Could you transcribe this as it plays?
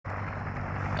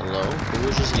Hello? Who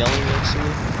was just yelling next to me?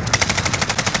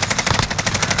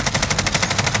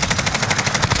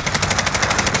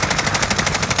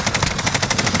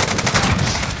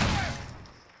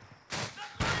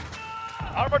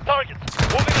 Armored targets.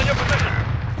 Moving in your position.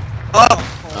 Oh,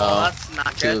 that's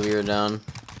not Two of good. you are down.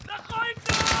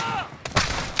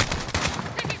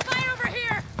 Taking fire over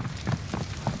here!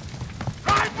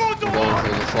 I'm going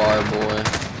for the far boy.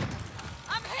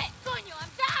 I'm hit! Coño,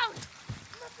 I'm down!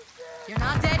 You're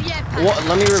not dead yet, Pat. What?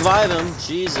 Let me revive him.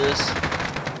 Jesus.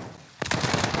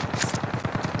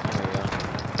 There we go.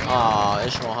 Aw,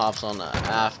 Ishmael hops on that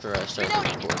after I start the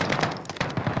recording.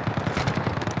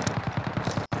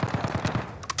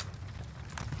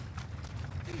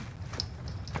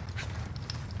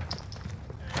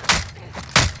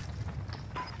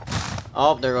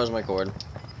 Oh, there goes my cord.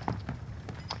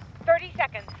 30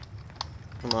 seconds.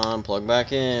 Come on, plug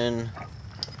back in.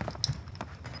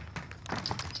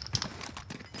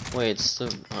 Wait, it's the...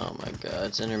 Oh my god,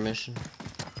 it's intermission.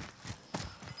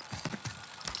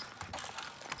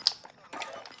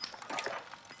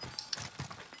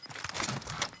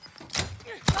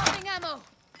 Dropping ammo.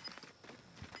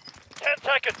 10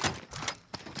 seconds.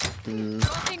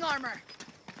 Dropping armor.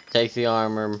 Take the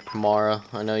armor, Mara.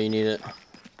 I know you need it.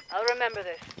 I'll remember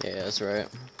this. Yeah, that's right.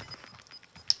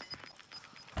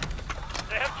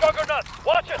 They have juggernauts.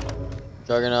 Watch it.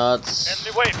 Juggernauts.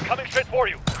 Enemy wave coming straight for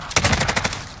you.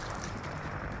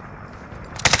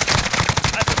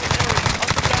 Active in area.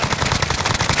 Hunter down.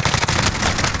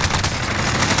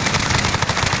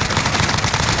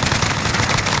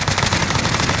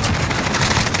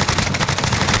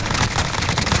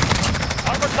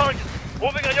 Armored targets.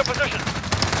 Moving on your position.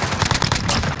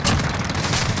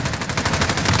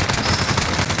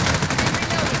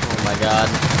 Oh my god.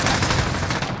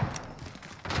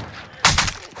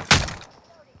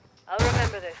 I'll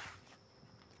remember this.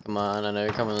 Come on, I know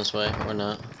you're coming this way, or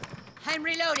not. I'm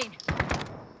reloading.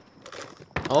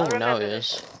 Oh, I'll now remember he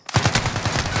is.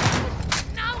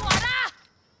 Now what?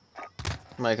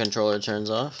 My controller turns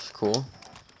off. Cool.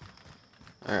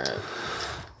 Alright.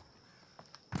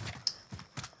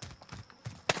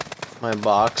 My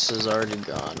box is already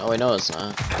gone. Oh, wait, no, it's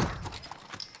not.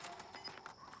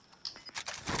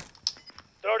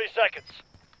 30 seconds.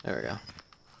 There we go.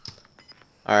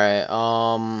 Alright,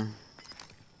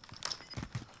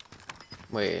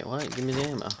 wait, what? Give me the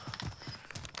ammo.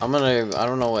 I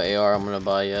don't know what AR I'm gonna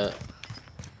buy yet.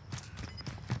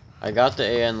 I got the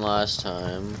AN last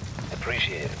time.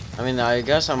 Appreciate it. I mean, I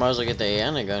guess I might as well get the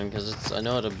AN again, because I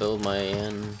know how to build my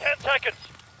AN. 10 seconds.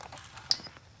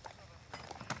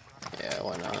 Yeah,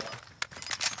 why not?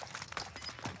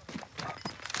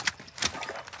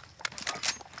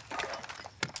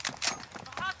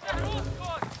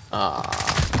 Ah,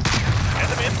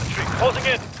 Enemy infantry closing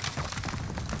in.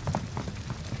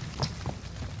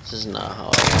 this is not how I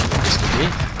wanted this to be.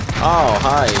 Oh,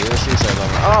 hi, you're a shoe size on.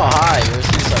 Oh, hi, you're a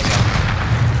shoe size on.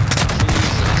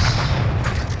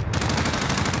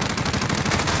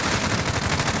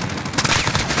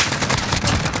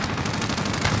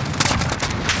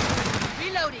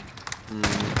 Reloading.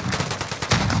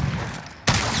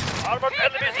 Armored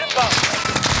enemies inbound.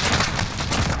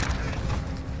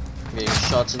 Getting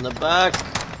shots in the back.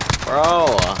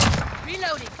 Bro.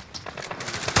 Reloading.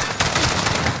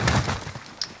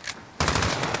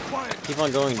 Keep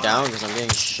on going down because I'm getting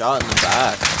shot in the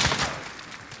back.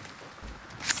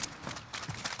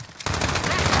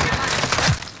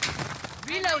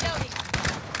 Reloading.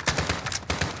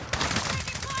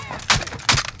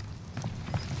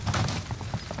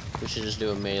 We should just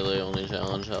do a melee only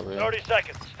challenge, shall we? 30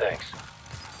 seconds. Thanks.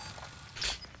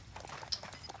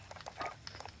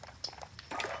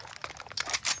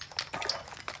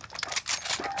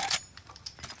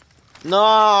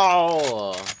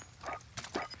 No!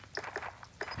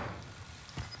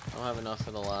 I don't have enough for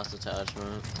the last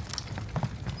attachment.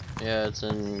 Yeah, it's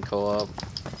in co-op.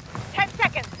 10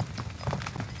 seconds.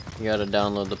 You gotta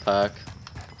download the pack.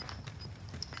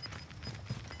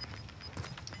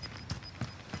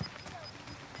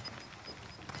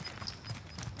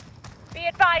 Be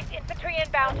advised, infantry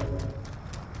inbound.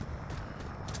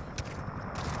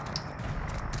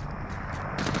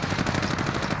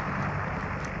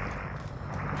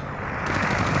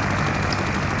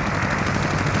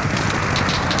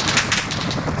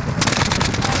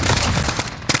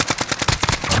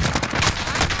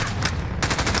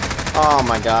 Oh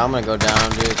my god, I'm gonna go down,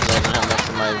 dude, because I didn't have enough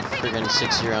for my freaking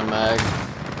 60-round mag.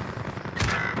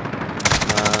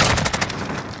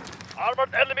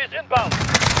 Armored enemies inbound.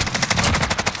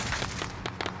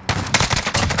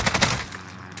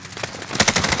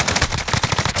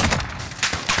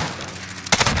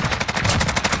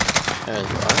 There you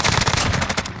are.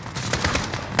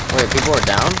 Wait, people are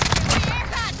down?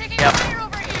 Yep.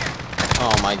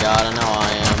 Oh my god, I know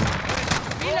I am.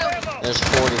 There's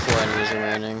 44 enemies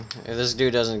remaining. If this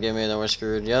dude doesn't get me, then we're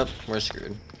screwed. Yep, we're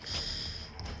screwed.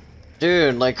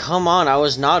 Dude, like, come on. I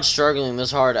was not struggling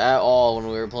this hard at all when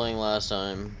we were playing last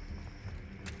time.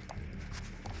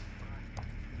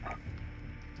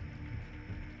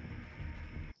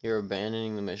 You're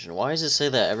abandoning the mission. Why does it say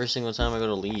that every single time I go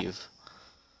to leave?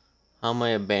 How am I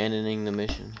abandoning the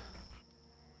mission?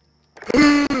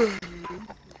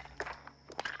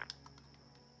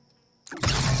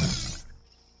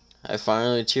 I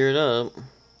finally teared up.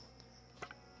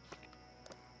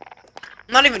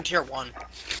 Not even tier 1.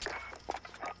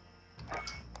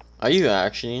 Are you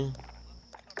actually?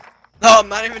 No, I'm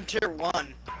not even tier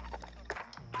 1.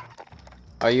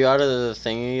 Are you out of the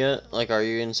thingy yet? Like, are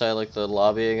you inside, like, the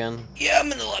lobby again? Yeah,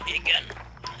 I'm in the lobby again.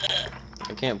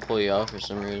 I can't pull you off for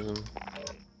some reason.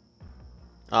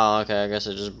 Oh, okay, I guess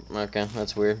it just... Okay,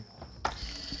 that's weird.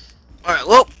 Alright,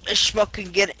 well, this schmuck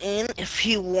can get in if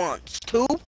he wants to.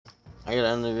 I gotta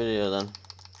end the video then.